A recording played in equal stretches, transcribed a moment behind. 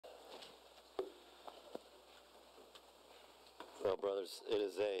Well, brothers, it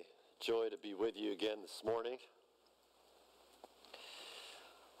is a joy to be with you again this morning.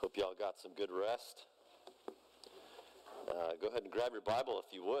 Hope y'all got some good rest. Go ahead and grab your Bible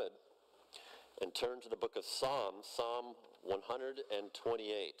if you would and turn to the book of Psalms, Psalm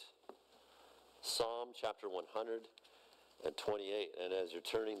 128. Psalm chapter 128. And as you're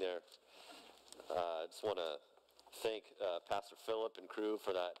turning there, I just want to thank Pastor Philip and crew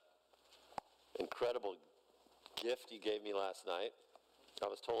for that incredible gift he gave me last night. I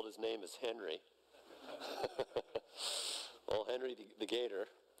was told his name is Henry. Well, Henry the Gator.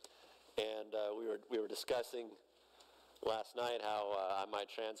 And we were discussing last night how I might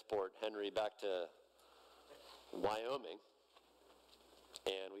transport Henry back to Wyoming.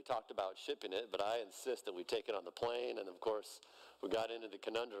 And we talked about shipping it, but I insist that we take it on the plane. And of course, we got into the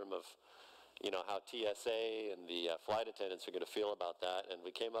conundrum of, how TSA and the flight attendants are going to feel about that. And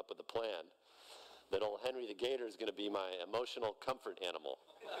we came up with a plan that old Henry the Gator is going to be my emotional comfort animal.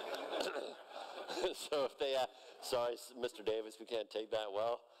 So if they sorry, Mr. Davis, we can't take that.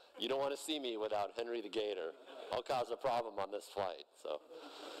 Well, you don't want to see me without Henry the Gator. I'll cause a problem on this flight.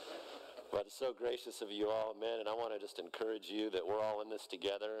 But it's so gracious of you all, man, and I want to just encourage you that we're all in this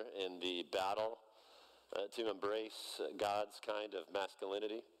together in the battle to embrace God's kind of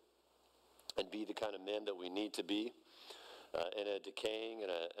masculinity and be the kind of men that we need to be. In a decaying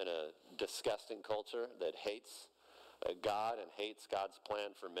and a disgusting culture that hates God and hates God's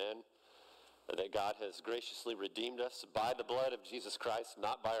plan for men, that God has graciously redeemed us by the blood of Jesus Christ,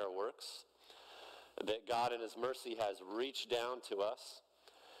 not by our works, that God in his mercy has reached down to us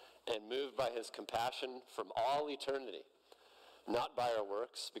and moved by his compassion from all eternity, not by our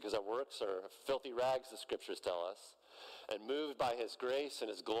works, because our works are filthy rags, the scriptures tell us, and moved by his grace and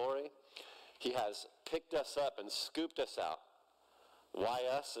his glory, he has picked us up and scooped us out. Why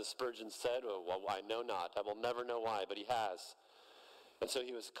us, as Spurgeon said? Well, I know not. I will never know why, but he has. And so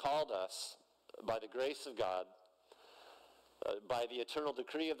he has called us by the grace of God, by the eternal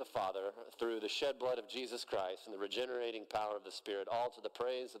decree of the Father, through the shed blood of Jesus Christ and the regenerating power of the Spirit, all to the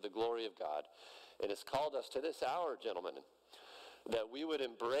praise of the glory of God. And has called us to this hour, gentlemen, that we would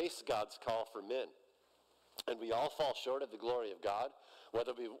embrace God's call for men. And we all fall short of the glory of God,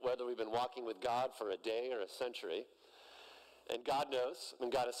 whether we've been walking with God for a day or a century. And God knows,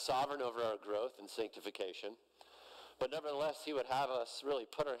 and God is sovereign over our growth and sanctification. But nevertheless, he would have us really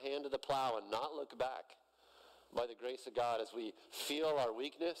put our hand to the plow and not look back by the grace of God as we feel our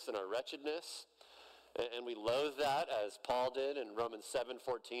weakness and our wretchedness. And we loathe that, as Paul did in Romans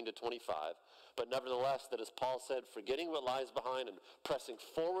 7:14-25. But nevertheless, that as Paul said, forgetting what lies behind and pressing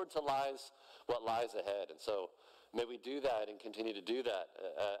forward to what lies ahead. And so may we do that and continue to do that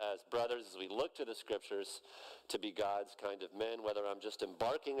as brothers as we look to the scriptures to be God's kind of men, whether I'm just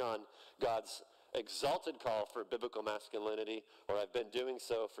embarking on God's exalted call for biblical masculinity or I've been doing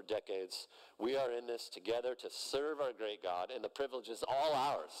so for decades. We are in this together to serve our great God, and the privilege is all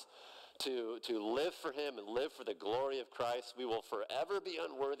ours to live for him and live for the glory of Christ. We will forever be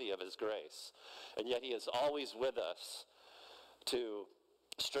unworthy of his grace, and yet he is always with us to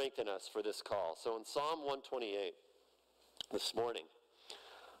strengthen us for this call. So in Psalm 128 this morning,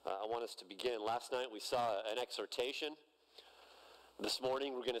 I want us to begin. Last night we saw an exhortation. This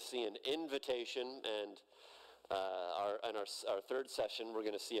morning we're going to see an invitation, and our third session we're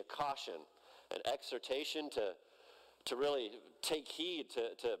going to see a caution, an exhortation to really take heed,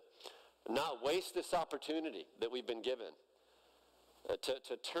 to not waste this opportunity that we've been given,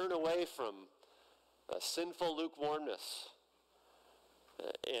 to turn away from sinful lukewarmness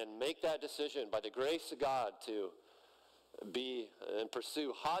and make that decision by the grace of God to be and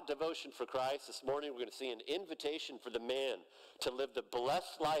pursue hot devotion for Christ. This morning we're going to see an invitation for the man to live the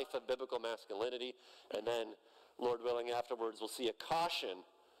blessed life of biblical masculinity, and then, Lord willing, afterwards we'll see a caution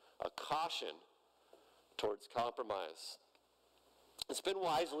towards compromise. It's been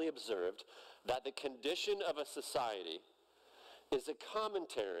wisely observed that the condition of a society is a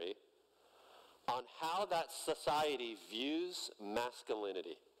commentary on how that society views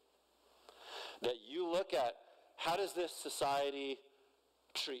masculinity. That you look at, how does this society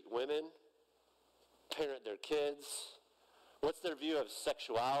treat women, parent their kids? What's their view of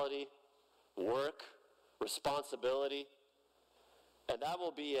sexuality, work, responsibility? And that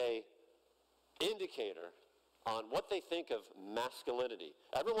will be an indicator on what they think of masculinity.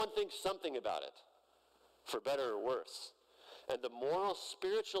 Everyone thinks something about it, for better or worse. And the moral,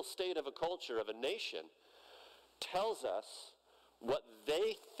 spiritual state of a culture, of a nation, tells us what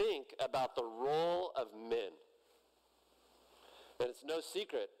they think about the role of men. And it's no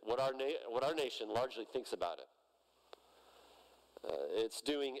secret what our nation largely thinks about it. It's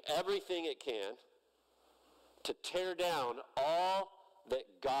doing everything it can to tear down all that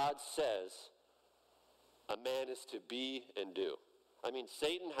God says a man is to be and do. I mean,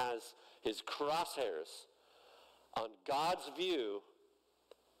 Satan has his crosshairs on God's view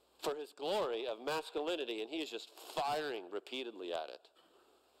for his glory of masculinity, and he is just firing repeatedly at it.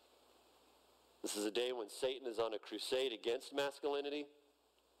 This is a day when Satan is on a crusade against masculinity.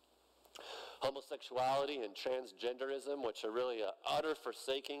 Homosexuality and transgenderism, which are really an utter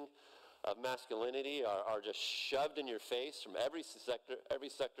forsaking of masculinity, are just shoved in your face from every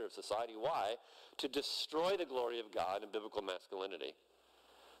sector of society. Why? To destroy the glory of God and biblical masculinity.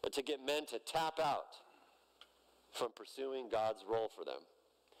 To get men to tap out from pursuing God's role for them.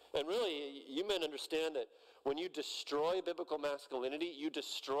 And really, you men understand that when you destroy biblical masculinity, you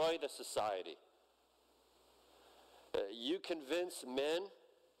destroy the society. You convince men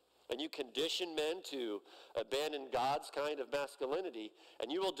and you condition men to abandon God's kind of masculinity,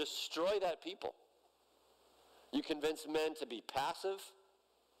 and you will destroy that people. You convince men to be passive,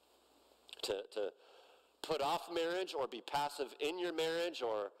 to put off marriage or be passive in your marriage,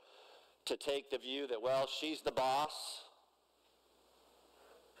 or to take the view that, well, she's the boss.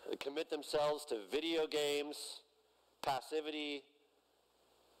 They commit themselves to video games, passivity,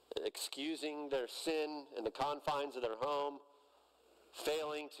 excusing their sin in the confines of their home,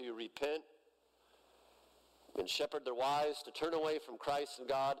 failing to repent and shepherd their wives, to turn away from Christ and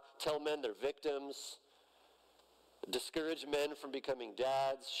God, tell men they're victims, discourage men from becoming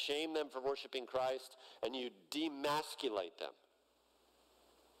dads, shame them for worshiping Christ, and you demasculate them.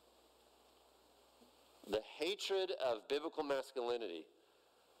 The hatred of biblical masculinity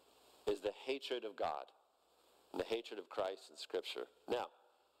is the hatred of God and the hatred of Christ in Scripture. Now,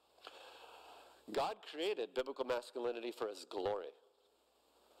 God created biblical masculinity for his glory.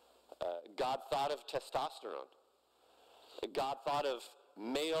 God thought of testosterone. God thought of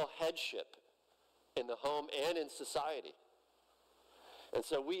male headship in the home and in society. And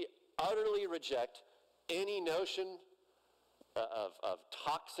so we utterly reject any notion of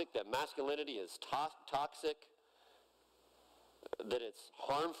toxic, that masculinity is toxic, that it's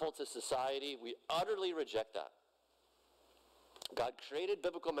harmful to society. We utterly reject that. God created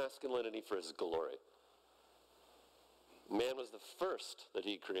biblical masculinity for his glory. Man was the first that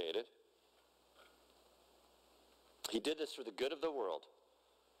he created. He did this for the good of the world.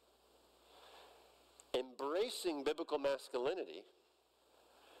 Embracing biblical masculinity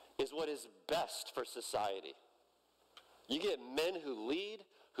is what is best for society. You get men who lead,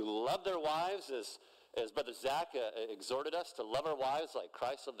 who love their wives, as Brother Zach exhorted us to love our wives like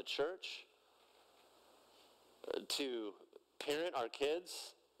Christ loved the church, to parent our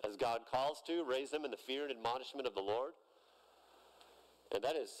kids as God calls to, raise them in the fear and admonishment of the Lord. And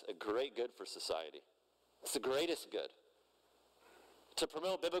that is a great good for society. It's the greatest good. To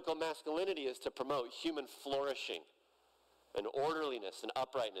promote biblical masculinity is to promote human flourishing and orderliness and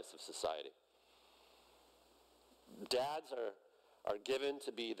uprightness of society. Dads are given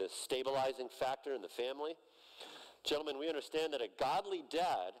to be the stabilizing factor in the family. Gentlemen, we understand that a godly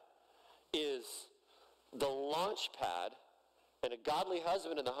dad is the launch pad, and a godly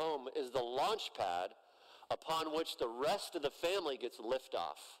husband in the home is the launch pad upon which the rest of the family gets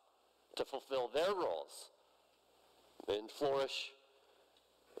liftoff to fulfill their roles and flourish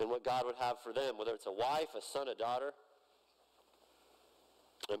in what God would have for them, whether it's a wife, a son, a daughter.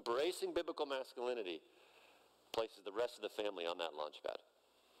 Embracing biblical masculinity places the rest of the family on that launch pad.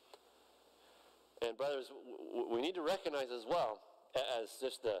 And brothers, we need to recognize as well, as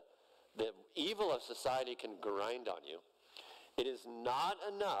just the evil of society can grind on you, it is not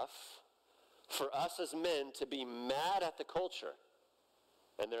enough for us as men to be mad at the culture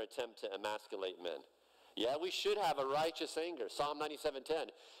and their attempt to emasculate men. Yeah, we should have a righteous anger. Psalm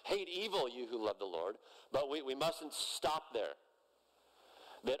 97:10, hate evil, you who love the Lord, but we mustn't stop there.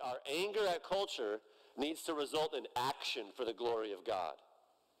 That our anger at culture needs to result in action for the glory of God.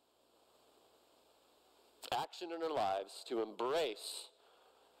 Action in our lives to embrace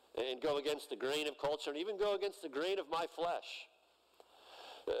and go against the grain of culture, and even go against the grain of my flesh.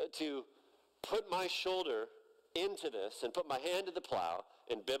 To put my shoulder into this and put my hand to the plow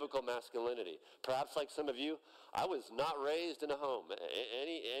in biblical masculinity. Perhaps like some of you, I was not raised in a home,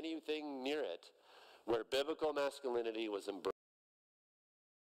 anything near it, where biblical masculinity was embraced.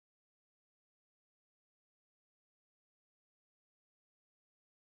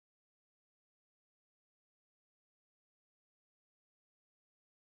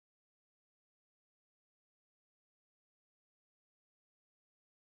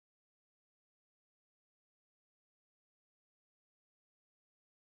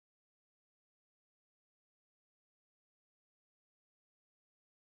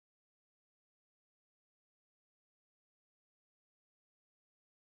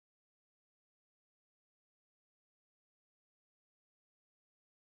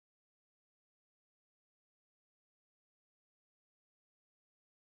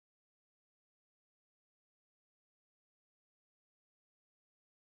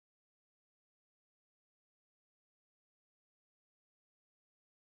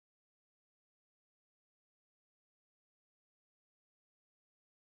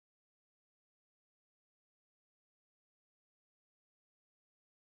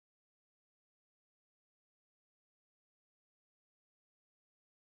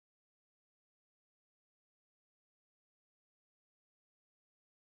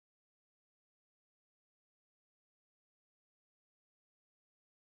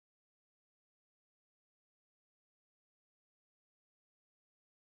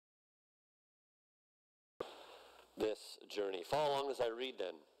 this journey. Follow along as I read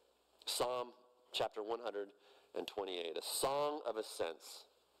then. Psalm chapter 128, a song of ascents.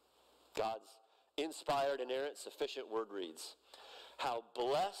 God's inspired, inerrant, sufficient word reads, "How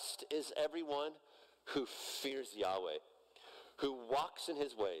blessed is everyone who fears Yahweh, who walks in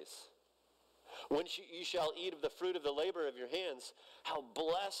his ways. When you shall eat of the fruit of the labor of your hands, how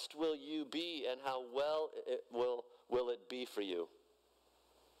blessed will you be, and how well will it be for you.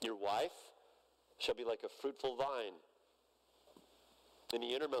 Your wife shall be like a fruitful vine in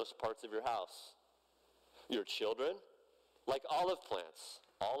the innermost parts of your house. Your children like olive plants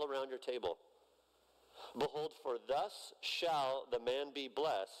all around your table. Behold, for thus shall the man be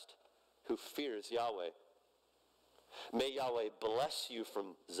blessed who fears Yahweh. May Yahweh bless you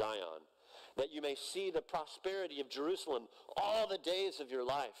from Zion, that you may see the prosperity of Jerusalem all the days of your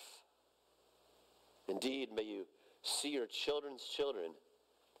life. Indeed, may you see your children's children.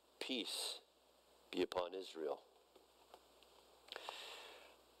 Peace be upon Israel."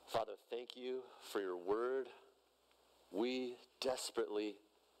 Father, thank you for your word. We desperately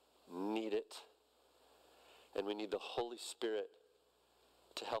need it. And we need the Holy Spirit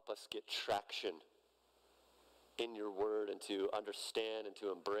to help us get traction in your word and to understand and to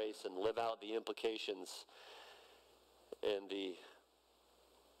embrace and live out the implications in the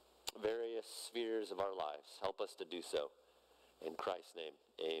various spheres of our lives. Help us to do so. In Christ's name,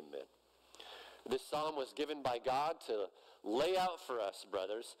 amen. This psalm was given by God to lay out for us,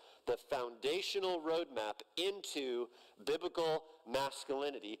 brothers, the foundational roadmap into biblical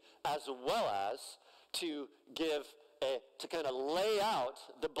masculinity, as well as to kind of lay out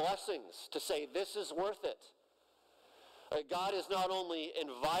the blessings, to say this is worth it. God is not only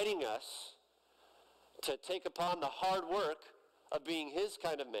inviting us to take upon the hard work of being his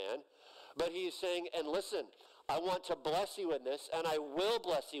kind of man, but he's saying, and listen, I want to bless you in this, and I will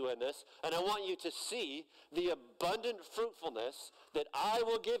bless you in this, and I want you to see the abundant fruitfulness that I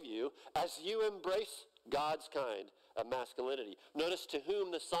will give you as you embrace God's kind of masculinity. Notice to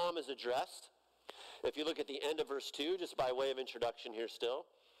whom the psalm is addressed. If you look at the end of verse 2, just by way of introduction here still,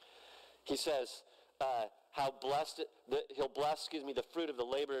 he says, he'll bless the fruit of the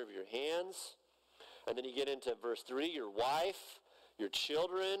labor of your hands. And then you get into verse 3, your wife, your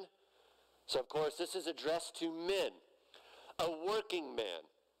children. So, of course, this is addressed to men, a working man,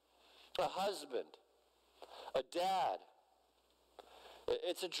 a husband, a dad.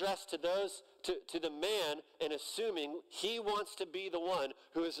 It's addressed to those, to the man, and assuming he wants to be the one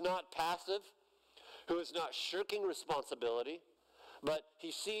who is not passive, who is not shirking responsibility, but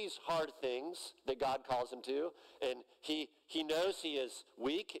he sees hard things that God calls him to, and he knows he is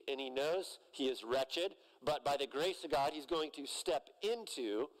weak, and he knows he is wretched, but by the grace of God, he's going to step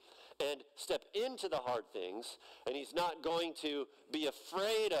into the hard things, and he's not going to be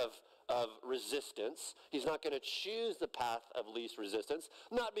afraid of resistance. He's not going to choose the path of least resistance,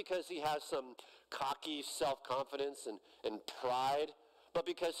 not because he has some cocky self-confidence and pride, but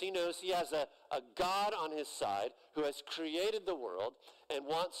because he knows he has a God on his side who has created the world and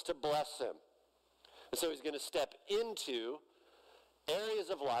wants to bless him. And so he's going to step into areas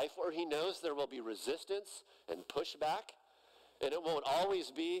of life where he knows there will be resistance and pushback, and it won't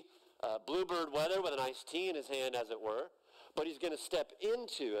always be bluebird weather with an iced tea in his hand, as it were, but he's going to step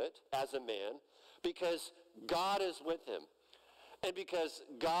into it as a man because God is with him and because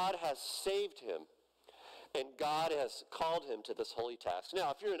God has saved him and God has called him to this holy task.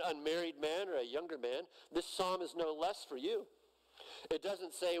 Now, if you're an unmarried man or a younger man, this psalm is no less for you. It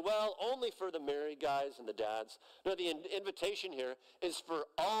doesn't say, well, only for the married guys and the dads. No, the invitation here is for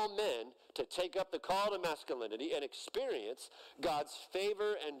all men to take up the call to masculinity and experience God's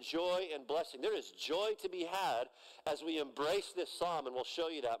favor and joy and blessing. There is joy to be had as we embrace this psalm, and we'll show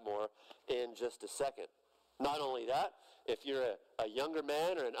you that more in just a second. Not only that, if you're a younger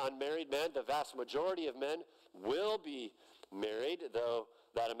man or an unmarried man, the vast majority of men will be married, though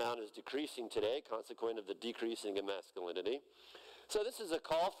that amount is decreasing today, consequent of the decreasing of masculinity. So this is a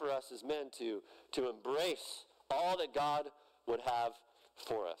call for us as men to embrace all that God would have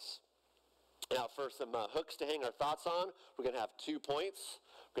for us. Now, for some hooks to hang our thoughts on, we're going to have 2 points.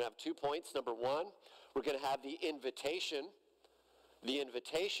 We're going to have 2 points. Number one, we're going to have the invitation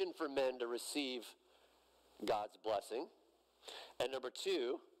for men to receive God's blessing. And number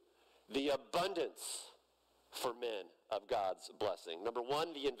two, the abundance for men of God's blessing. Number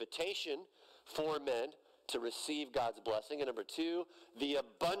one, the invitation for men to receive God's blessing. And number two, the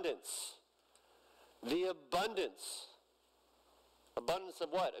abundance. The abundance. Abundance of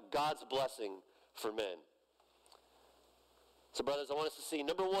what? Of God's blessing for men. So brothers, I want us to see,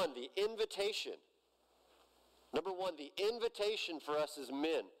 number one, the invitation. Number one, the invitation for us as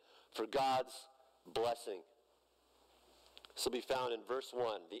men for God's blessing. This will be found in verse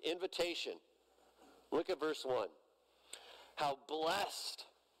 1. The invitation. Look at verse 1. How blessed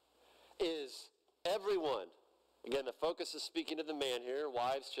is everyone. Again, the focus is speaking to the man here,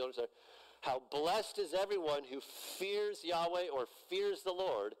 wives, children. Sorry. How blessed is everyone who fears Yahweh or fears the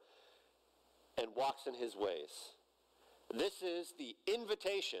Lord and walks in his ways. This is the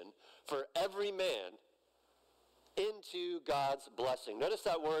invitation for every man into God's blessing. Notice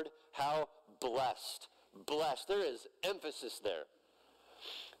that word, how blessed. Blessed. There is emphasis there.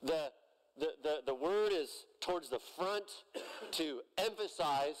 The word is towards the front to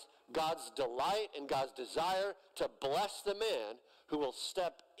emphasize God's delight and God's desire to bless the man who will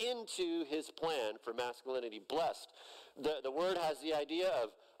step into his plan for masculinity. Blessed. The word has the idea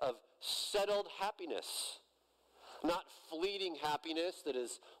of settled happiness. Not fleeting happiness that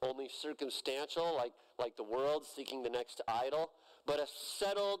is only circumstantial, like the world seeking the next idol, but a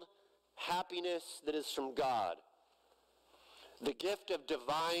settled happiness that is from God. The gift of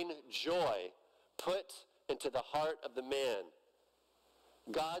divine joy put into the heart of the man.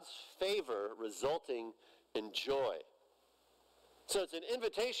 God's favor resulting in joy. So it's an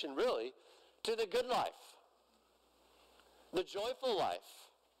invitation, really, to the good life, the joyful life,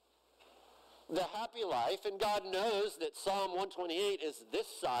 the happy life. And God knows that Psalm 128 is this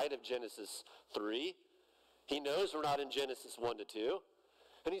side of Genesis 3. He knows we're not in Genesis 1 to 2.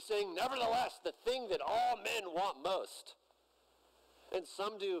 And he's saying, nevertheless, the thing that all men want most, and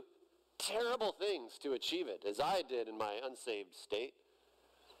some do terrible things to achieve it, as I did in my unsaved state,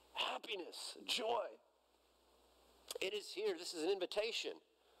 happiness, joy. It is here. This is an invitation.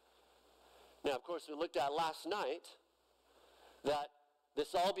 Now, of course, we looked at last night that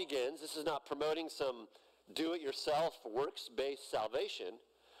this all begins. This is not promoting some do-it-yourself, works-based salvation.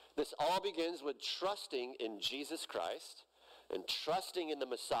 This all begins with trusting in Jesus Christ and trusting in the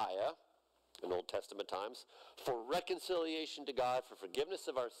Messiah in Old Testament times for reconciliation to God, for forgiveness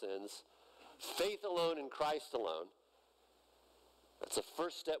of our sins, faith alone in Christ alone. That's the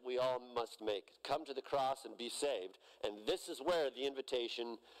first step we all must make. Come to the cross and be saved. And this is where the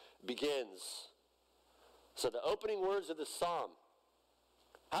invitation begins. So the opening words of the psalm.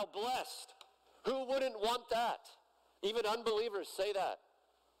 How blessed. Who wouldn't want that? Even unbelievers say that.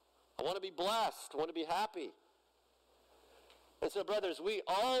 I want to be blessed. I want to be happy. And so, brothers, we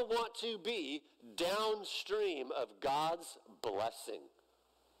all want to be downstream of God's blessing.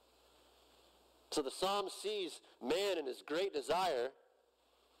 So the psalm sees man, and his great desire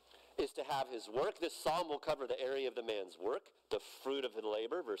is to have his work. This psalm will cover the area of the man's work, the fruit of his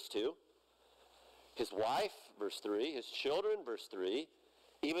labor, verse 2. His wife, verse 3. His children, verse 3.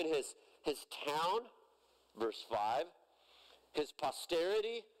 Even his town, verse 5. His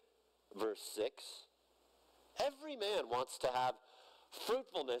posterity, verse 6. Every man wants to have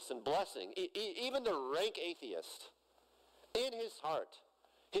fruitfulness and blessing. Even the rank atheist, in his heart,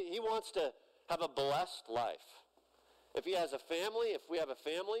 he wants to have a blessed life. If he has a family, if we have a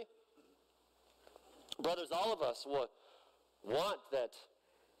family, brothers, all of us want that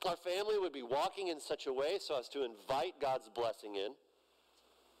our family would be walking in such a way so as to invite God's blessing in.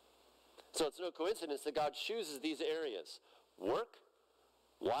 So it's no coincidence that God chooses these areas: work,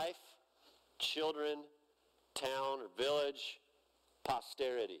 wife, children, town or village,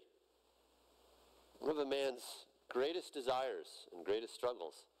 posterity. One of a man's greatest desires and greatest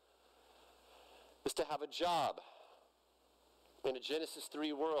struggles is to have a job in a Genesis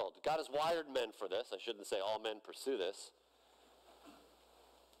 3 world. God has wired men for this. I shouldn't say all men pursue this.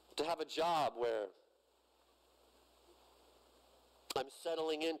 To have a job where I'm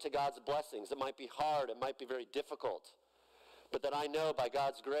settling into God's blessings. It might be hard. It might be very difficult. But that I know by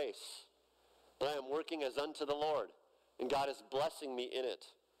God's grace that I am working as unto the Lord, and God is blessing me in it.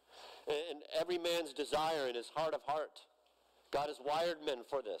 And every man's desire in his heart of heart, God has wired men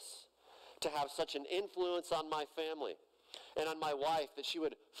for this, to have such an influence on my family and on my wife that she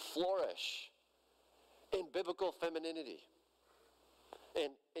would flourish in biblical femininity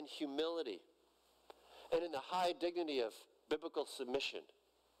and in humility and in the high dignity of biblical submission.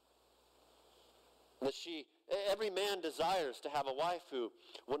 That every man desires to have a wife who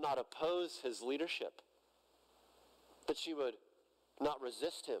will not oppose his leadership, that she would not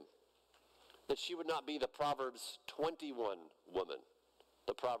resist him, that she would not be the Proverbs 21 woman,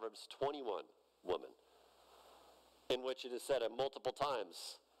 the Proverbs 21 woman, in which it is said multiple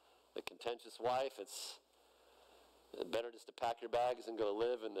times, the contentious wife, it's better just to pack your bags and go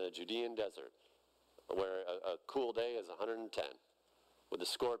live in the Judean desert, where a cool day is 110, with the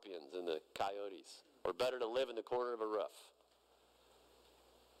scorpions and the coyotes, or better to live in the corner of a roof.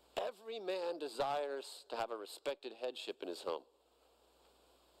 Every man desires to have a respected headship in his home.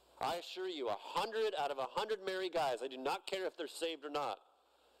 I assure you, 100 out of 100 married guys, I do not care if they're saved or not.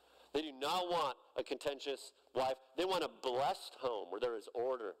 They do not want a contentious wife. They want a blessed home where there is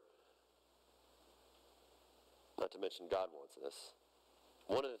order. Not to mention God wants this.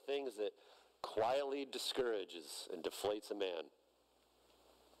 One of the things that quietly discourages and deflates a man,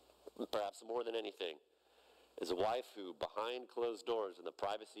 perhaps more than anything, is a wife who, behind closed doors in the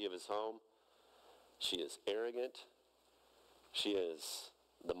privacy of his home, she is arrogant. She is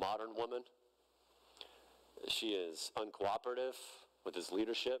the modern woman. She is uncooperative with his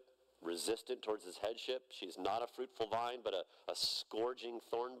leadership, resistant towards his headship. She's not a fruitful vine, but a scourging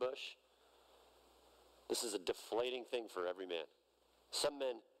thorn bush. This is a deflating thing for every man. Some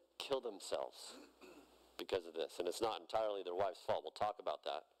men kill themselves because of this, and it's not entirely their wife's fault. We'll talk about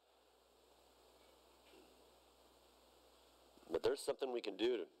that. But there's something we can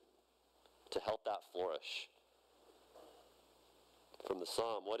do to help that flourish. From the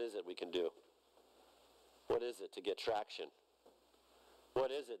psalm, what is it we can do? What is it to get traction?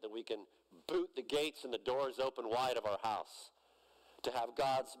 What is it that we can boot the gates and the doors open wide of our house? To have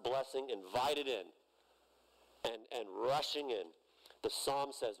God's blessing invited in and rushing in. The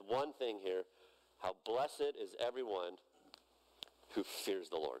psalm says one thing here: how blessed is everyone who fears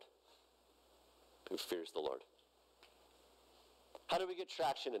the Lord. Who fears the Lord. How do we get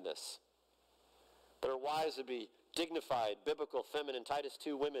traction in this? That our wives would be dignified, biblical, feminine, Titus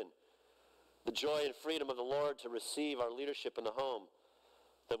 2 women. The joy and freedom of the Lord to receive our leadership in the home.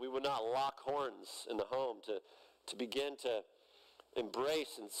 That we would not lock horns in the home. To begin to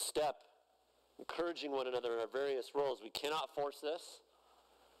embrace and step, encouraging one another in our various roles. We cannot force this.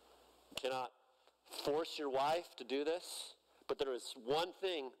 You cannot force your wife to do this. But there is one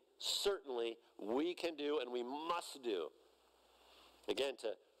thing certainly we can do and we must do. Again,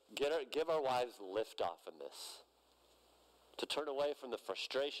 to give our wives lift off in this. To turn away from the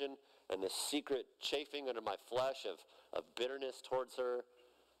frustration and the secret chafing under my flesh of bitterness towards her,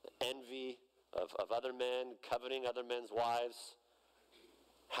 envy of other men, coveting other men's wives.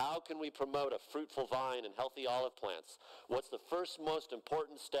 How can we promote a fruitful vine and healthy olive plants? What's the first most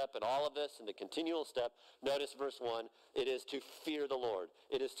important step in all of this and the continual step? Notice verse 1. It is to fear the Lord.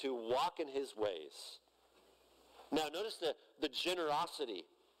 It is to walk in his ways. Now notice the generosity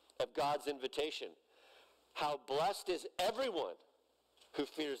of God's invitation. How blessed is everyone who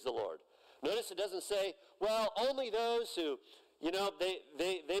fears the Lord. Notice it doesn't say, well, only those who,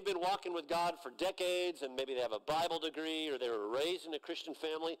 they've been walking with God for decades and maybe they have a Bible degree or they were raised in a Christian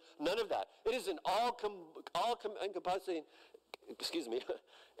family. None of that. It is an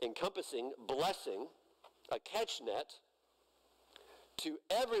encompassing blessing, a catch net to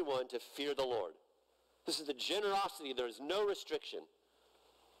everyone to fear the Lord. This is the generosity. There is no restriction.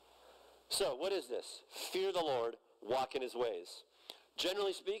 So, what is this? Fear the Lord, walk in his ways.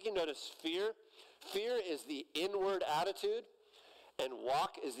 Generally speaking, notice fear. Fear is the inward attitude, and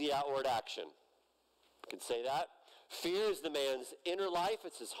walk is the outward action. You can say that. Fear is the man's inner life,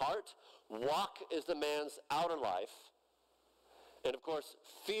 it's his heart. Walk is the man's outer life. And of course,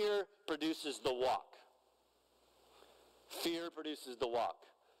 fear produces the walk. Fear produces the walk.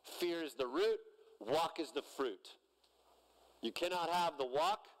 Fear is the root, walk is the fruit. You cannot have the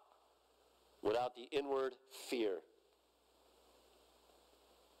walk without the inward fear.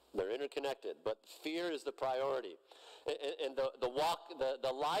 They're interconnected, but fear is the priority. And the walk,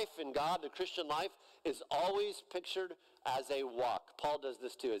 the life in God, the Christian life, is always pictured as a walk. Paul does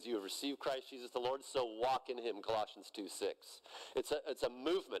this too. As you have received Christ Jesus the Lord, so walk in him, Colossians 2:6. It's a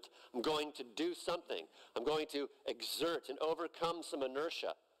movement. I'm going to do something. I'm going to exert and overcome some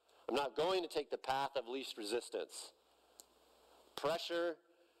inertia. I'm not going to take the path of least resistance. Pressure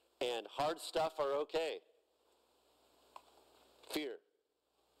and hard stuff are okay. Fear.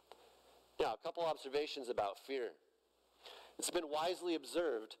 Now, a couple observations about fear. It's been wisely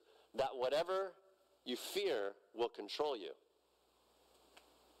observed that whatever you fear will control you.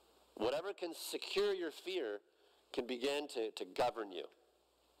 Whatever can secure your fear can begin to govern you.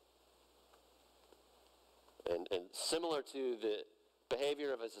 And similar to the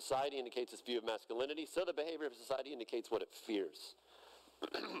behavior of a society indicates its view of masculinity, so the behavior of society indicates what it fears.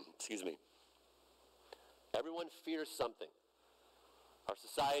 Excuse me. Everyone fears something. Our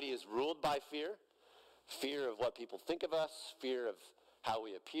society is ruled by fear. Fear of what people think of us, fear of how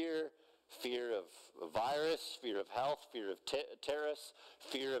we appear, fear of a virus, fear of health, fear of terrorists,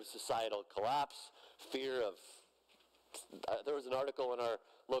 fear of societal collapse, fear of... there was an article in our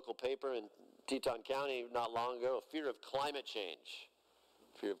local paper in Teton County not long ago, fear of climate change.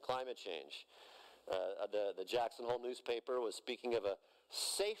 Fear of climate change. The Jackson Hole newspaper was speaking of a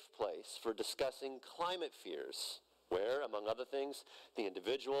safe place for discussing climate fears where, among other things, the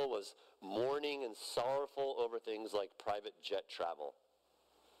individual was mourning and sorrowful over things like private jet travel.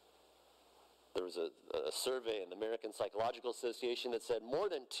 There was a survey in the American Psychological Association that said more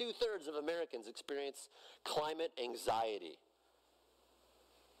than 2/3 of Americans experience climate anxiety.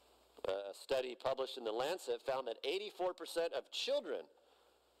 A study published in The Lancet found that 84% of children,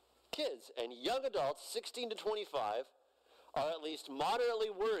 kids, and young adults 16 to 25 are at least moderately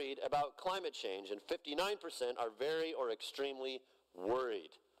worried about climate change, and 59% are very or extremely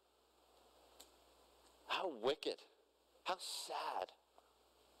worried. How wicked. How sad.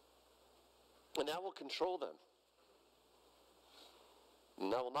 And that will control them.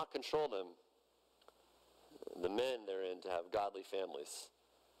 And that will not control them, the men therein, to have godly families.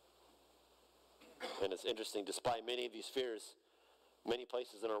 And it's interesting, despite many of these fears, many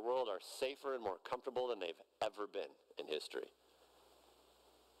places in our world are safer and more comfortable than they've ever been in history.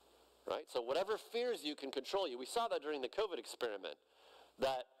 Right? So whatever fears you can control you. We saw that during the COVID experiment,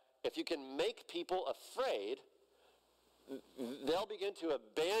 that if you can make people afraid, they'll begin to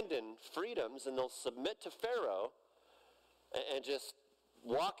abandon freedoms and they'll submit to Pharaoh and just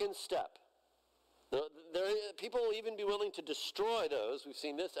walk in step. People will even be willing to destroy those, we've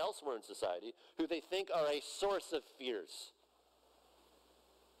seen this elsewhere in society, who they think are a source of fears.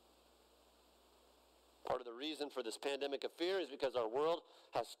 Part of the reason for this pandemic of fear is because our world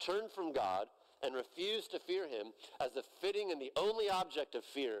has turned from God and refused to fear him as the fitting and the only object of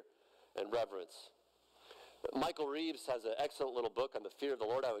fear and reverence. Michael Reeves has an excellent little book on the fear of the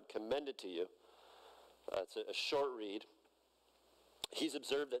Lord. I would commend it to you. It's a short read. He's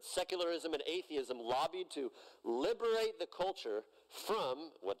observed that secularism and atheism lobbied to liberate the culture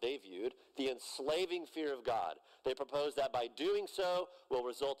from what they viewed the enslaving fear of God. They proposed that by doing so will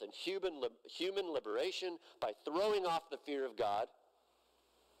result in human liberation by throwing off the fear of God.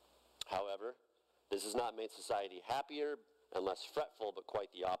 However, this has not made society happier and less fretful, but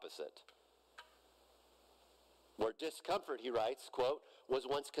quite the opposite. Where discomfort, he writes, quote, was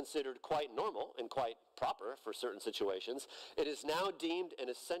once considered quite normal and quite proper for certain situations, it is now deemed an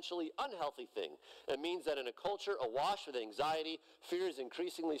essentially unhealthy thing. It means that in a culture awash with anxiety, fear is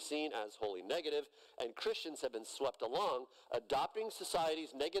increasingly seen as wholly negative, and Christians have been swept along, adopting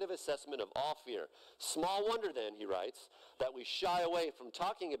society's negative assessment of all fear. Small wonder then, he writes, that we shy away from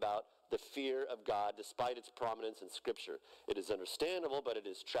talking about the fear of God despite its prominence in Scripture. It is understandable, but it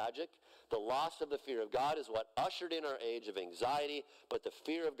is tragic. The loss of the fear of God is what ushered in our age of anxiety, but the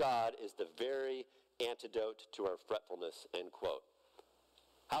fear of God is the very antidote to our fretfulness, end quote.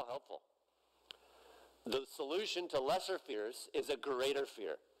 How helpful. The solution to lesser fears is a greater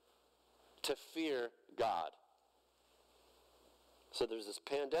fear, to fear God. So there's this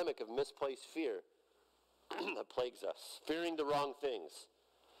pandemic of misplaced fear that plagues us, fearing the wrong things.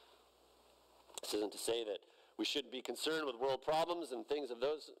 This isn't to say that we shouldn't be concerned with world problems and things of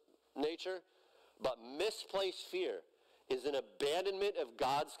those nature, but misplaced fear is an abandonment of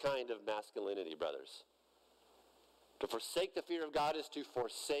God's kind of masculinity, brothers. To forsake the fear of God is to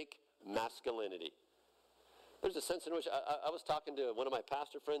forsake masculinity. There's a sense in which I was talking to one of my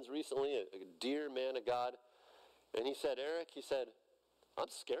pastor friends recently, a dear man of God, and he said, Eric, he said, I'm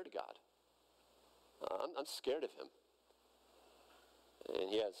scared of God. I'm scared of him. And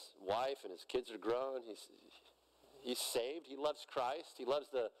he has a wife and his kids are grown. He's saved. He loves Christ. He loves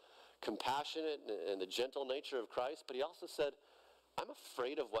the compassionate and the gentle nature of Christ. But he also said, I'm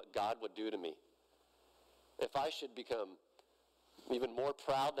afraid of what God would do to me if I should become even more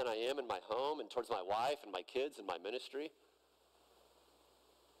proud than I am in my home and towards my wife and my kids and my ministry.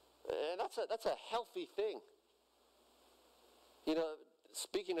 And that's a healthy thing. You know,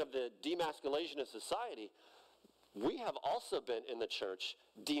 speaking of the demasculation of society, we have also been in the church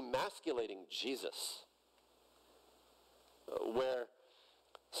demasculating Jesus, where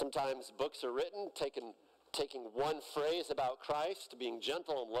sometimes books are written taking one phrase about Christ, being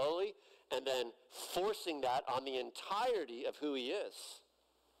gentle and lowly, and then forcing that on the entirety of who he is.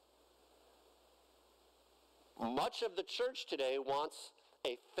 Much of the church today wants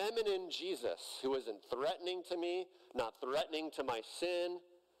a feminine Jesus who isn't threatening to me, not threatening to my sin.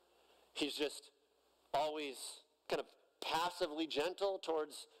 He's just always kind of passively gentle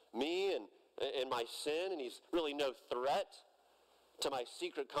towards me and my sin, and he's really no threat to my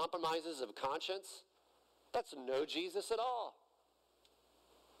secret compromises of conscience. That's no Jesus at all.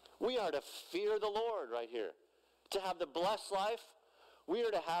 We are to fear the Lord right here. To have the blessed life, we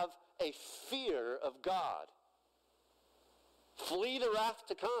are to have a fear of God. Flee the wrath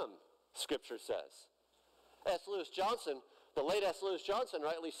to come, Scripture says. S. Lewis Johnson, the late S. Lewis Johnson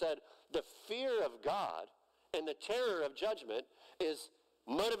rightly said, the fear of God and the terror of judgment is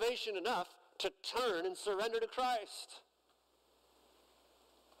motivation enough to turn and surrender to Christ.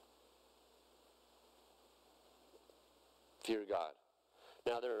 Fear God.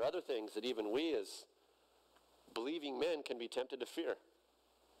 Now, there are other things that even we as believing men can be tempted to fear.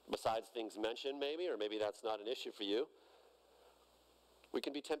 Besides things mentioned maybe, or maybe that's not an issue for you. We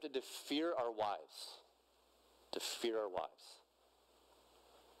can be tempted to fear our wives. To fear our wives.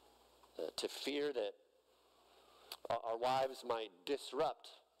 To fear that our wives might disrupt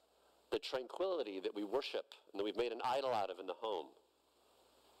the tranquility that we worship and that we've made an idol out of in the home.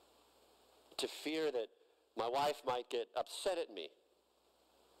 To fear that my wife might get upset at me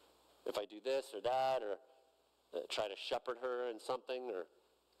if I do this or that, or try to shepherd her in something, or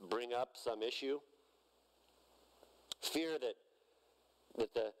bring up some issue. Fear that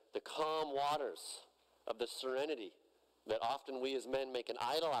the calm waters of the serenity that often we as men make an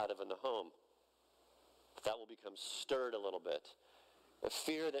idol out of in the home, that will become stirred a little bit. A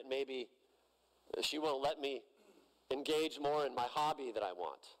fear that maybe she won't let me engage more in my hobby that I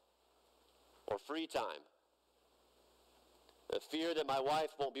want, or free time. A fear that my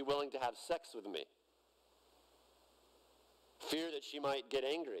wife won't be willing to have sex with me. Fear that she might get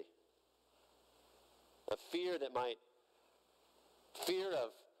angry. A fear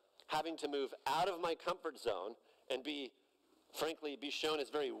of having to move out of my comfort zone and frankly, be shown as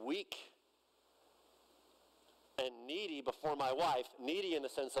very weak and needy before my wife, needy in the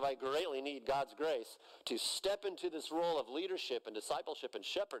sense that I greatly need God's grace to step into this role of leadership and discipleship and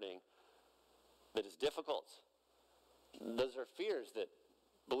shepherding that is difficult. Those are fears that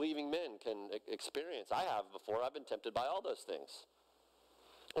believing men can experience. I have before. I've been tempted by all those things.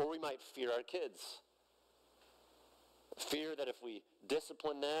 Or we might fear our kids. Fear that if we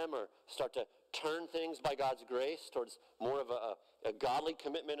discipline them or start to turn things by God's grace towards more of a godly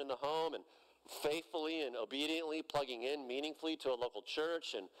commitment in the home and faithfully and obediently plugging in meaningfully to a local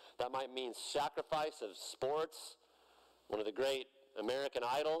church, and that might mean sacrifice of sports, one of the great American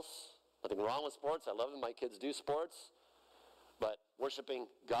idols. Nothing wrong with sports. I love that my kids do sports. But worshiping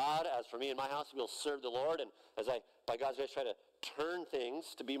God, as for me and my house, we'll serve the Lord. And as I, by God's grace, try to turn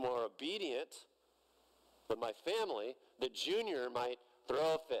things to be more obedient with my family, the junior might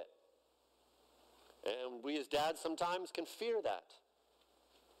throw a fit. And we as dads sometimes can fear that.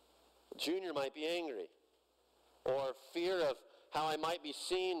 Junior might be angry. Or fear of how I might be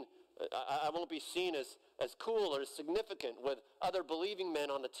seen, I won't be seen as cool or as significant with other believing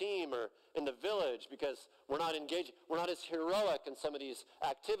men on the team or in the village because we're not engaged, we're not as heroic in some of these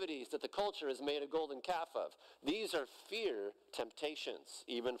activities that the culture has made a golden calf of. These are fear temptations,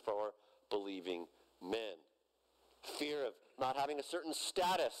 even for believing men. Fear of not having a certain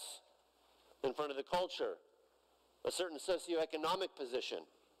status in front of the culture, a certain socioeconomic position.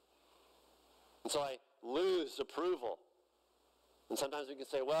 And so I lose approval. And sometimes we can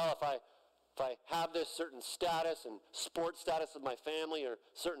say, well, if I have this certain status and sports status of my family or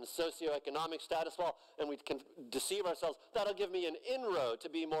certain socioeconomic status, well, and we can deceive ourselves, that'll give me an inroad to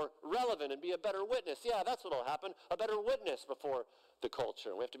be more relevant and be a better witness. Yeah, that's what will happen, a better witness before the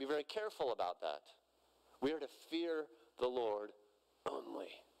culture. We have to be very careful about that. We are to fear the Lord only.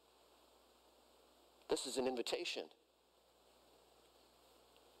 This is an invitation.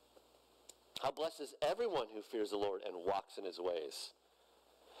 How blessed is everyone who fears the Lord and walks in his ways.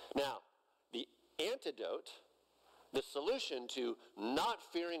 Now, the antidote, the solution to not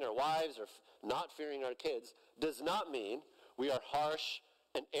fearing our wives or not fearing our kids does not mean we are harsh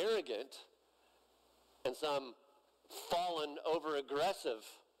and arrogant and some fallen, over-aggressive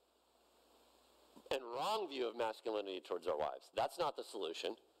and wrong view of masculinity towards our wives. That's not the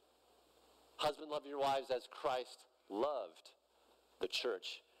solution. Husband, love your wives as Christ loved the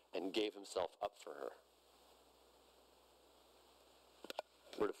church and gave himself up for her.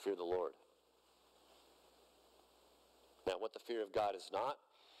 We're to fear the Lord. Now, what the fear of God is not,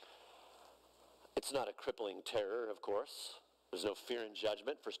 it's not a crippling terror, of course. There's no fear in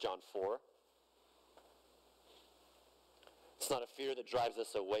judgment, 1 John 4. It's not a fear that drives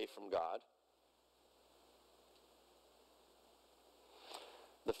us away from God.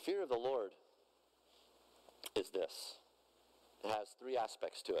 The fear of the Lord is this. It has three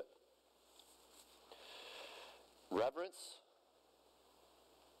aspects to it. Reverence,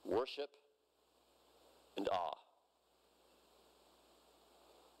 worship, and awe.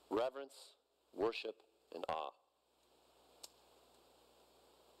 Reverence, worship, and awe.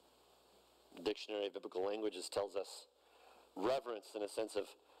 The Dictionary of Biblical Languages tells us reverence in a sense of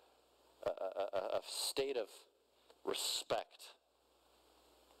a state of respect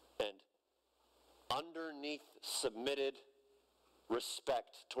and underneath submitted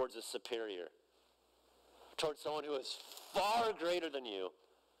respect towards a superior, towards someone who is far greater than you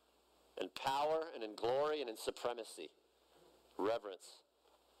and power and in glory and in supremacy. Reverence.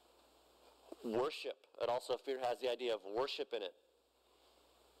 Worship. It also, fear has the idea of worship in it.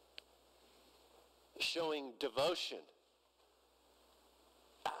 Showing devotion,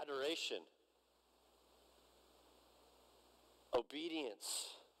 adoration,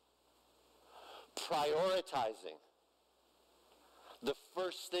 obedience, prioritizing. The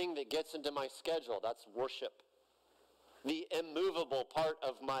first thing that gets into my schedule, that's worship. The immovable part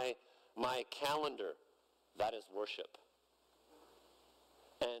of my calendar, that is worship.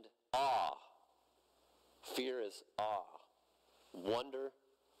 And awe. Fear is awe. Wonder,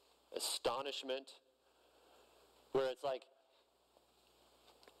 astonishment, where it's like,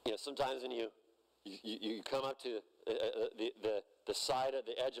 sometimes when you come up to the side of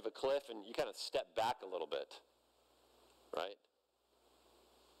the edge of a cliff and you kind of step back a little bit, right?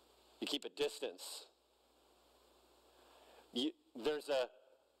 You keep a distance. There's a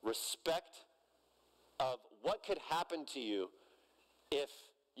respect of what could happen to you if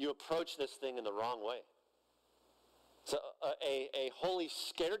you approach this thing in the wrong way. So a holy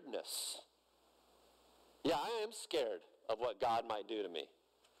scaredness. Yeah, I am scared of what God might do to me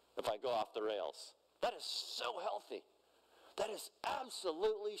if I go off the rails. That is so healthy. That is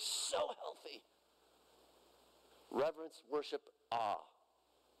absolutely so healthy. Reverence, worship, awe.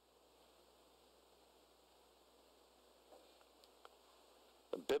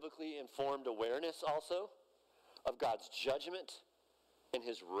 A biblically informed awareness also of God's judgment and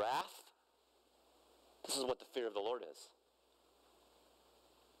his wrath. This is what the fear of the Lord is.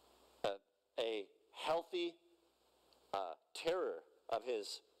 A healthy terror of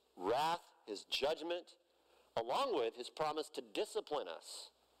his wrath, his judgment, along with his promise to discipline us.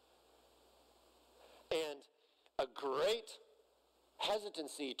 And a great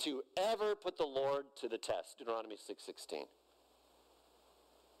hesitancy to ever put the Lord to the test. Deuteronomy 6:16.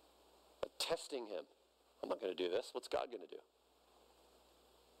 Testing him. I'm not going to do this. What's God going to do?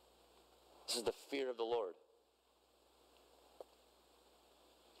 This is the fear of the Lord.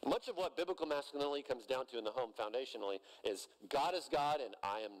 Much of what biblical masculinity comes down to in the home foundationally is God is God and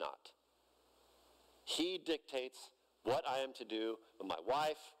I am not. He dictates what I am to do with my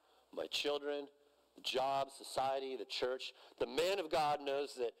wife, my children, the job, society, the church. The man of God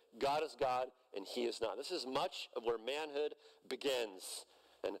knows that God is God and he is not. This is much of where manhood begins,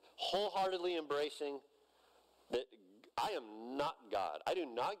 and wholeheartedly embracing that I am not God. I do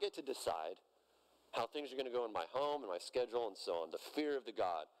not get to decide how things are going to go in my home and my schedule and so on. The fear of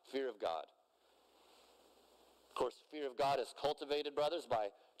God. Of course, the fear of God is cultivated, brothers, by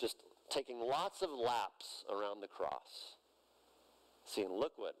just taking lots of laps around the cross. Seeing,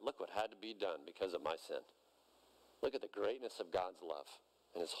 look what had to be done because of my sin. Look at the greatness of God's love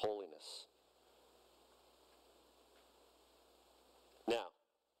and his holiness. Now,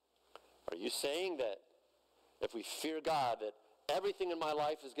 are you saying that if we fear God, that everything in my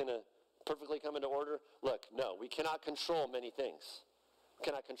life is going to perfectly come into order? Look, no, we cannot control many things. We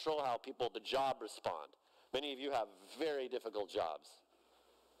cannot control how people at the job respond. Many of you have very difficult jobs.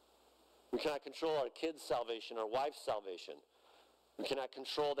 We cannot control our kids' salvation, our wife's salvation. We cannot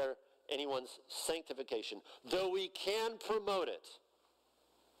control anyone's sanctification, though we can promote it.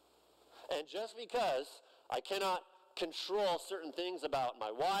 And just because I cannot control certain things about my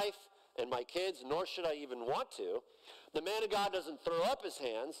wife and my kids, nor should I even want to, the man of God doesn't throw up his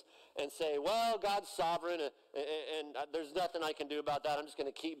hands and say, well, God's sovereign and there's nothing I can do about that. I'm just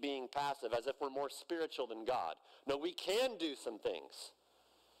going to keep being passive, as if we're more spiritual than God. No, we can do some things.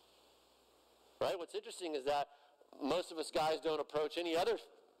 Right? What's interesting is that most of us guys don't approach any other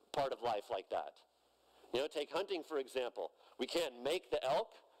part of life like that. Take hunting, for example. We can't make the elk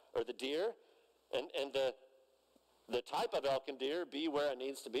or the deer and the type of elk and deer be where it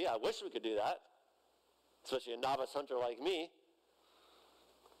needs to be. I wish we could do that, especially a novice hunter like me.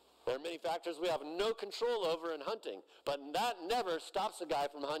 There are many factors we have no control over in hunting, but that never stops a guy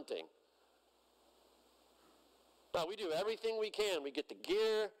from hunting. But we do everything we can. We get the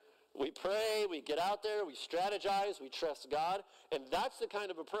gear, we pray, we get out there, we strategize, we trust God, and that's the kind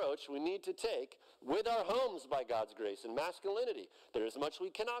of approach we need to take with our homes by God's grace and masculinity. There is much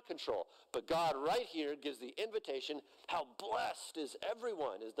we cannot control, but God right here gives the invitation. How blessed is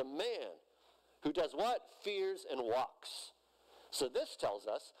everyone, is the man who does what? Fears and walks. So this tells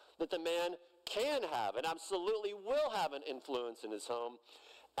us that the man can have and absolutely will have an influence in his home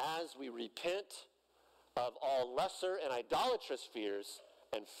as we repent of all lesser and idolatrous fears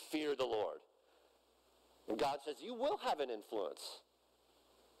and fear the Lord. And God says, you will have an influence.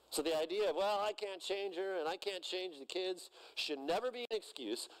 So the idea of, well, I can't change her and I can't change the kids should never be an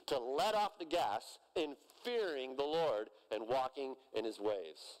excuse to let off the gas in fearing the Lord and walking in his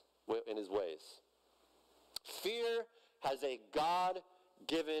ways. in his ways. Fear has a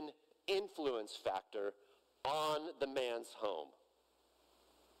God-given influence factor on the man's home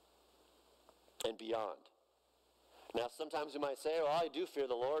and beyond. Now, sometimes you might say, well, I do fear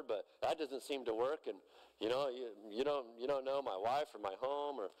the Lord, but that doesn't seem to work. And, you don't know my wife or my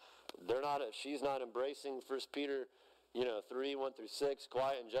home, or she's not embracing 1 Peter, 3, 1 through 6,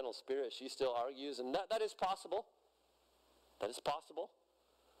 quiet and gentle spirit. She still argues. And that is possible. That is possible.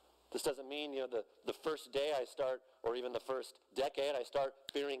 This doesn't mean, the first day I start, or even the first decade, I start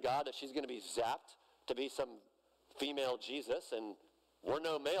fearing God, that she's going to be zapped to be some female Jesus, and we're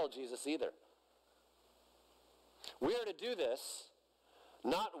no male Jesus either. We are to do this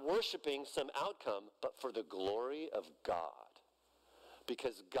not worshiping some outcome, but for the glory of God.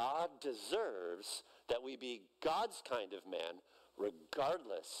 Because God deserves that we be God's kind of man,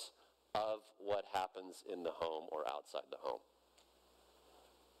 regardless of what happens in the home or outside the home.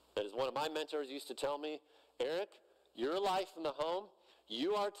 That is, one of my mentors used to tell me, Eric, your life in the home,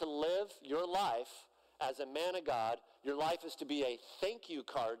 you are to live your life as a man of God. Your life is to be a thank you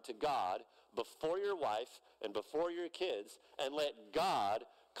card to God before your wife and before your kids, and let God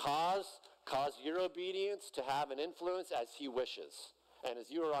cause your obedience to have an influence as he wishes and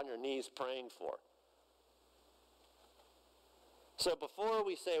as you are on your knees praying for. So before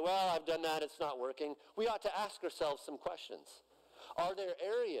we say, well, I've done that, it's not working, we ought to ask ourselves some questions. Are there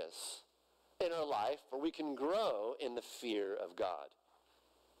areas in our life where we can grow in the fear of God?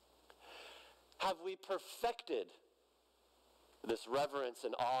 Have we perfected this reverence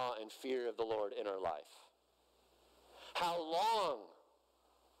and awe and fear of the Lord in our life? How long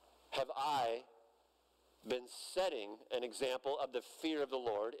have I been setting an example of the fear of the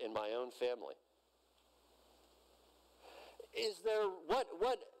Lord in my own family? Is there, what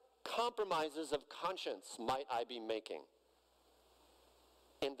compromises of conscience might I be making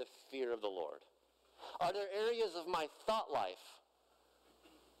in the fear of the Lord? Are there areas of my thought life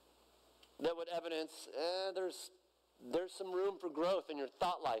that would evidence there's some room for growth in your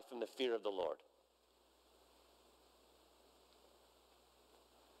thought life in the fear of the Lord?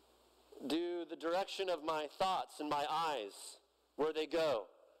 Do the direction of my thoughts and my eyes, where they go,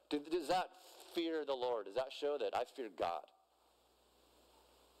 does that fear the Lord? Does that show that I fear God?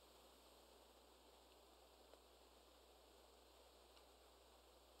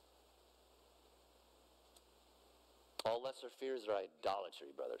 All lesser fears are idolatry,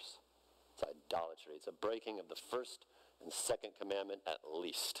 brothers. It's idolatry. It's a breaking of the first and second commandment at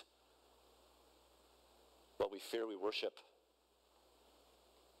least. What we fear, we worship.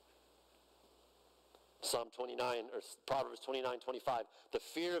 Psalm 29, or Proverbs 29:25. The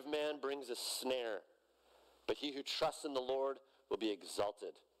fear of man brings a snare, but he who trusts in the Lord will be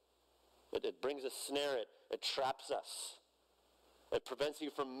exalted. It brings a snare. It traps us. It prevents you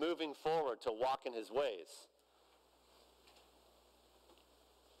from moving forward to walk in his ways.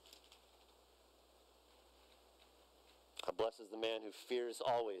 God blesses the man who fears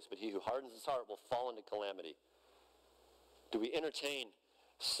always, but he who hardens his heart will fall into calamity. Do we entertain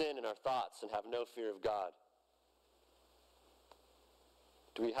sin in our thoughts and have no fear of God?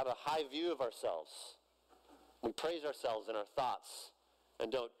 Do we have a high view of ourselves? We praise ourselves in our thoughts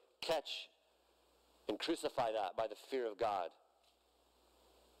and don't catch and crucify that by the fear of God.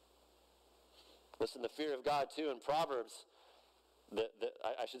 Listen, the fear of God too in Proverbs,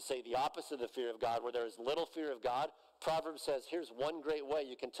 I should say the opposite of the fear of God, where there is little fear of God. Proverbs says, here's one great way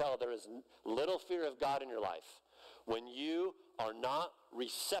you can tell there is little fear of God in your life. When you are not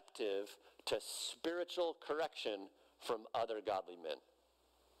receptive to spiritual correction from other godly men,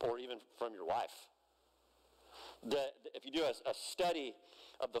 or even from your wife. If you do a study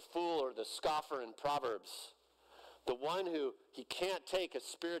of the fool or the scoffer in Proverbs, the one who he can't take a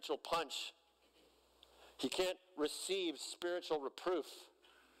spiritual punch, he can't receive spiritual reproof.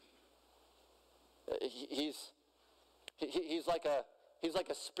 He's like the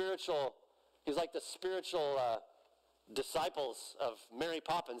spiritual disciples of Mary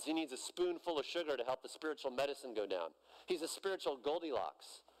Poppins. He needs a spoonful of sugar to help the spiritual medicine go down. He's a spiritual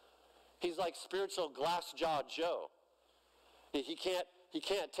Goldilocks. He's like spiritual glass-jawed Joe. He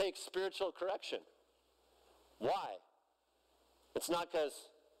can't take spiritual correction. Why? It's not because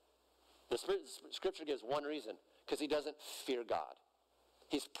the Scripture gives one reason. Because he doesn't fear God.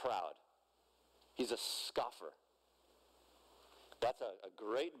 He's proud. He's a scoffer. That's a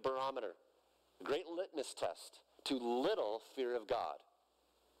great barometer, a great litmus test to little fear of God.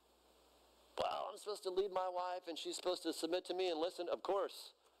 Well, I'm supposed to lead my wife and she's supposed to submit to me and listen. Of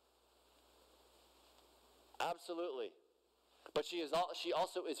course. Absolutely. But she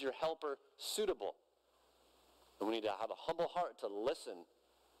also is your helper suitable. And we need to have a humble heart to listen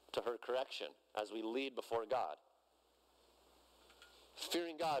to her correction as we lead before God.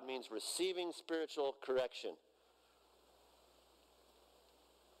 Fearing God means receiving spiritual correction.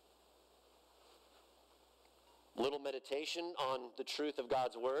 Little meditation on the truth of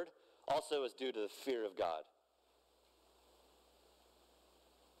God's word also is due to the fear of God.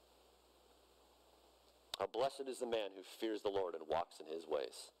 How blessed is the man who fears the Lord and walks in his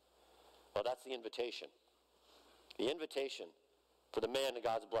ways. Well, that's the invitation. The invitation for the man to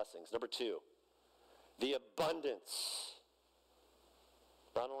God's blessings. Number 2, the abundance.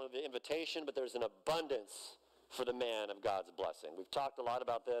 Not only the invitation, but there's an abundance for the man of God's blessing. We've talked a lot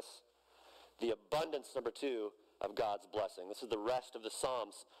about this. The abundance, number 2, of God's blessing. This is the rest of the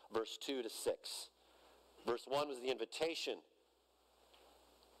Psalms, verse 2 to 6. Verse 1 was the invitation.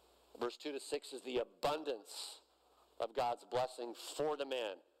 Verse 2 to 6 is the abundance of God's blessing for the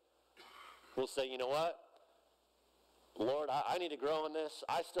man. We'll say, you know what? Lord, I need to grow in this.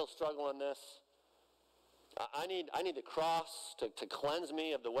 I still struggle in this. I need the cross to cleanse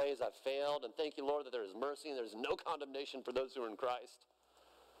me of the ways I've failed. And thank you, Lord, that there is mercy and there is no condemnation for those who are in Christ.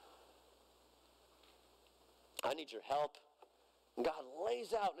 I need your help. And God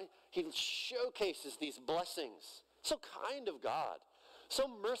lays out, he showcases these blessings. So kind of God. So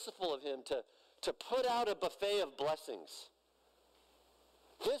merciful of him to put out a buffet of blessings.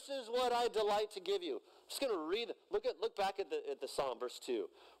 This is what I delight to give you. I'm just going to read, look back at the Psalm, verse 2.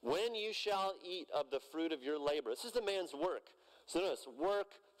 When you shall eat of the fruit of your labor. This is the man's work. So notice,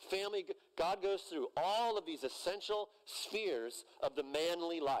 work, family, God goes through all of these essential spheres of the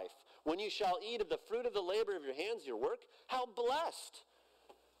manly life. When you shall eat of the fruit of the labor of your hands, your work, how blessed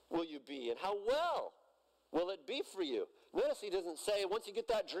will you be, and how well will it be for you? Notice he doesn't say, once you get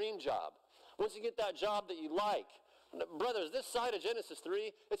that dream job, once you get that job that you like. Brothers, this side of Genesis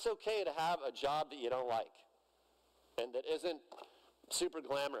 3, it's okay to have a job that you don't like and that isn't super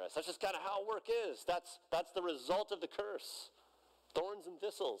glamorous. That's just kind of how work is. That's the result of the curse. Thorns and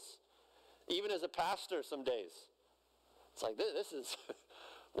thistles. Even as a pastor some days, it's like, this is,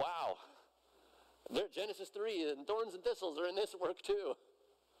 wow. Genesis 3 and thorns and thistles are in this work too.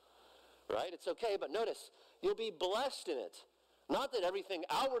 Right? It's okay, but notice, you'll be blessed in it. Not that everything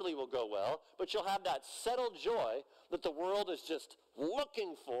outwardly will go well, but you'll have that settled joy that the world is just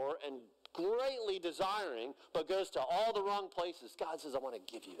looking for and greatly desiring, but goes to all the wrong places. God says, I want to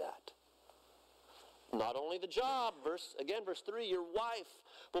give you that. Not only the job, verse 3, your wife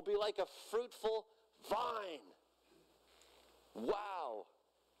will be like a fruitful vine. Wow.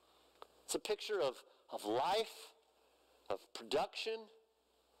 It's a picture of life, of production,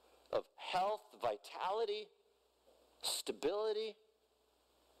 of health, vitality, stability,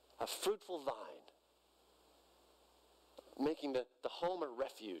 a fruitful vine, making the home a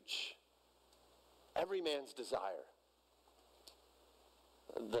refuge. Every man's desire.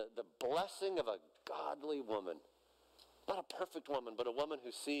 The blessing of a godly woman. Not a perfect woman, but a woman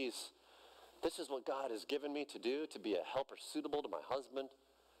who sees, this is what God has given me to do, to be a helper suitable to my husband,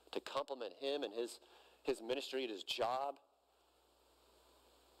 to complement him and his ministry and his job,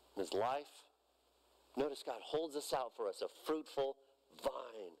 his life. Notice God holds this out for us, a fruitful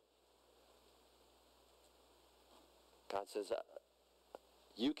vine. God says,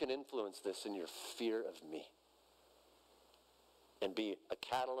 you can influence this in your fear of me and be a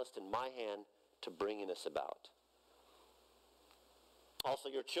catalyst in my hand to bringing this about. Also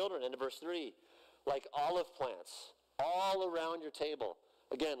your children, into verse 3, like olive plants all around your table.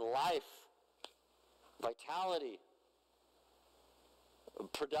 Again, life, vitality,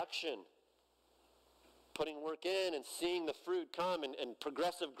 production, putting work in and seeing the fruit come, and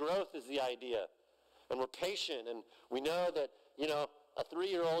progressive growth is the idea. And we're patient, and we know that, a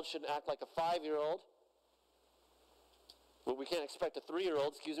 3-year-old shouldn't act like a 5-year-old. But we can't expect a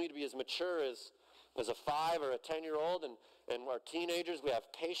 3-year-old, to be as mature as a 5 or a 10-year-old. And our teenagers, we have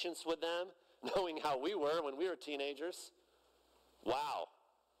patience with them, knowing how we were when we were teenagers. Wow.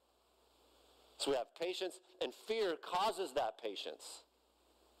 So we have patience, and fear causes that patience.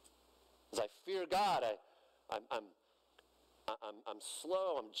 As I fear God, I'm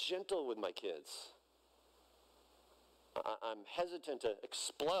slow, I'm gentle with my kids. I'm hesitant to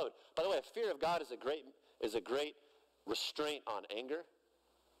explode. By the way, fear of God is a great restraint on anger.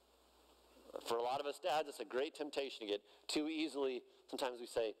 For a lot of us dads, it's a great temptation to get too easily, sometimes we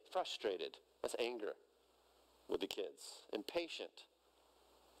say, frustrated. That's anger with the kids. Impatient.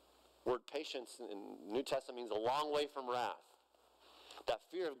 Word patience in New Testament means a long way from wrath. That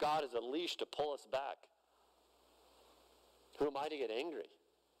fear of God is a leash to pull us back. Who am I to get angry?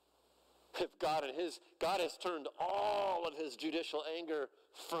 If God has turned all of his judicial anger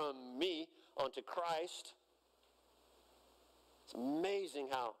from me onto Christ. It's amazing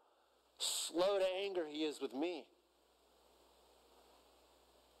how slow to anger he is with me.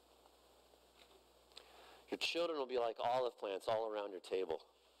 Your children will be like olive plants all around your table.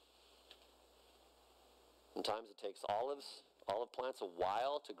 Sometimes it takes olive plants a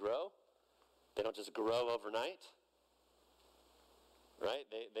while to grow. They don't just grow overnight. Right?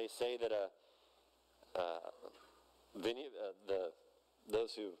 They say that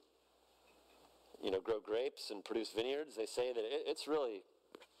those who grow grapes and produce vineyards, they say that it's really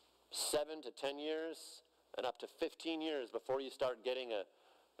 7 to 10 years and up to 15 years before you start getting a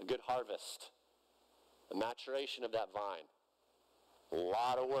good harvest. The maturation of that vine. A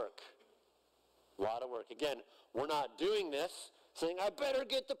lot of work. A lot of work. Again, we're not doing this saying, I better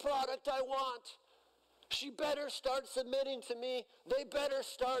get the product I want. She better start submitting to me. They better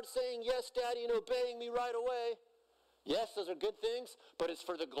start saying, yes, Daddy, and obeying me right away. Yes, those are good things, but it's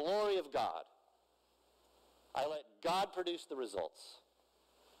for the glory of God. I let God produce the results.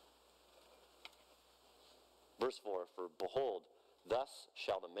 Verse 4, for behold, thus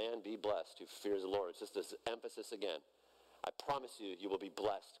shall the man be blessed who fears the Lord. It's just this emphasis again. I promise you, you will be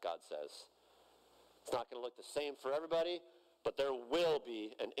blessed, God says. It's not going to look the same for everybody, but there will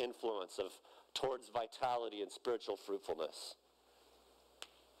be an influence towards vitality and spiritual fruitfulness.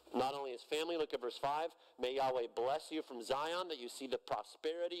 Not only his family, look at verse 5. May Yahweh bless you from Zion, that you see the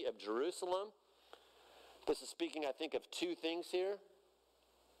prosperity of Jerusalem. This is speaking, I think, of two things here.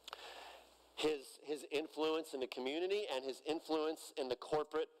 His influence in the community and his influence in the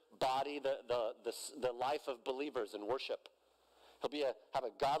corporate body, the life of believers in worship. He'll have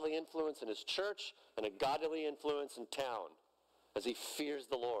a godly influence in his church and a godly influence in town as he fears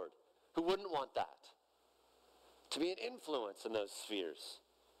the Lord. Who wouldn't want that? To be an influence in those spheres.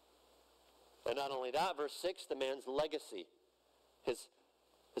 And not only that, verse 6, the man's legacy. His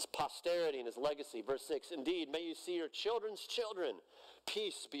posterity and his legacy. Verse 6, indeed, may you see your children's children.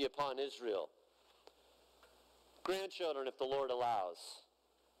 Peace be upon Israel. Grandchildren, if the Lord allows.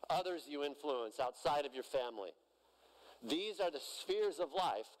 Others you influence outside of your family. These are the spheres of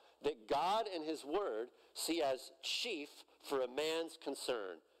life that God and his word see as chief for a man's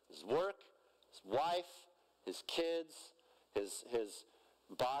concern. His work, his wife, his kids, his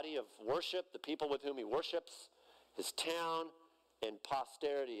body of worship, the people with whom he worships, his town, and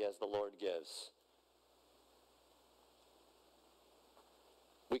posterity as the Lord gives.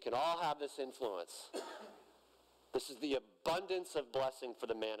 We can all have this influence. This is the abundance of blessing for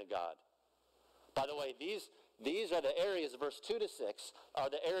the man of God. By the way, these are the areas, verse 2 to 6, are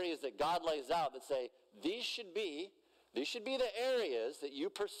the areas that God lays out that say, these should be the areas that you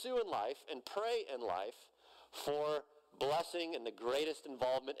pursue in life and pray in life for blessing and the greatest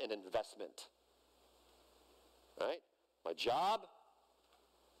involvement and investment. Right? My job,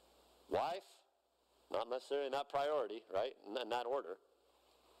 wife, not necessarily in that priority, right? In that order.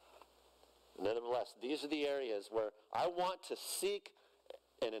 Nevertheless, these are the areas where I want to seek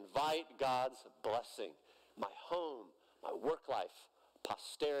and invite God's blessing. My home, my work life,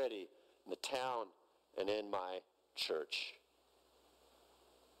 posterity, in the town, and in my church.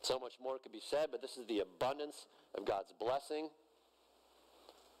 So much more could be said, but this is the abundance of God's blessing.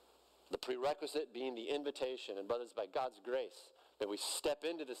 The prerequisite being the invitation. And brothers, by God's grace, that we step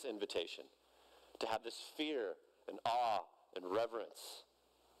into this invitation to have this fear and awe and reverence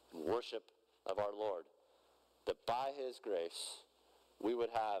and worship of our Lord. That by his grace, we would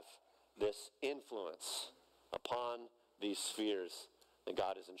have this influence upon these spheres that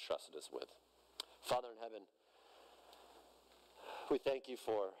God has entrusted us with. Father in heaven, we thank you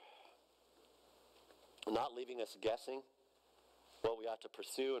for not leaving us guessing what we ought to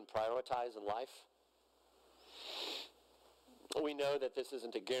pursue and prioritize in life. We know that this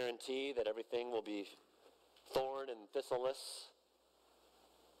isn't a guarantee that everything will be thorn and thistleless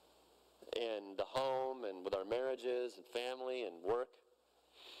in the home and with our marriages and family and work.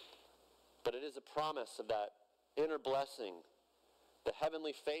 But it is a promise of that inner blessing, the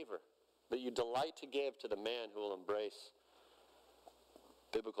heavenly favor that you delight to give to the man who will embrace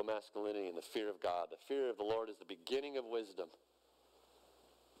biblical masculinity and the fear of God. The fear of the Lord is the beginning of wisdom.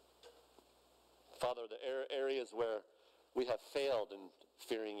 Father, the areas where we have failed in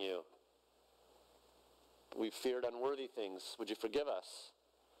fearing you, we've feared unworthy things. Would you forgive us?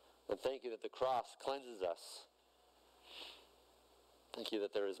 And thank you that the cross cleanses us. Thank you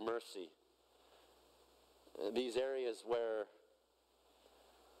that there is mercy. These areas where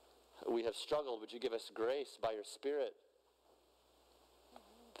we have struggled, would you give us grace by your Spirit,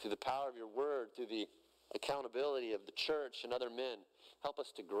 through the power of your word, through the accountability of the church and other men. Help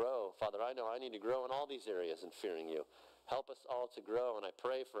us to grow. Father, I know I need to grow in all these areas in fearing you. Help us all to grow, and I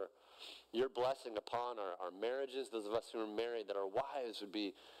pray for your blessing upon our marriages, those of us who are married, that our wives would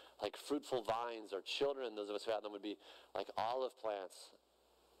be like fruitful vines. Our children, those of us who have them, would be like olive plants.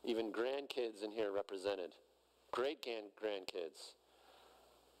 Even grandkids in here represented. Great grandkids.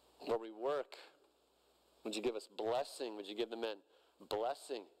 Where we work, would you give us blessing? Would you give the men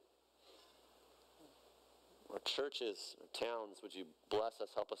blessing? Our churches, our towns, would you bless us,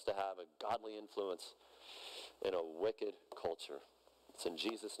 help us to have a godly influence in a wicked culture? It's in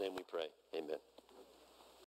Jesus' name we pray. Amen.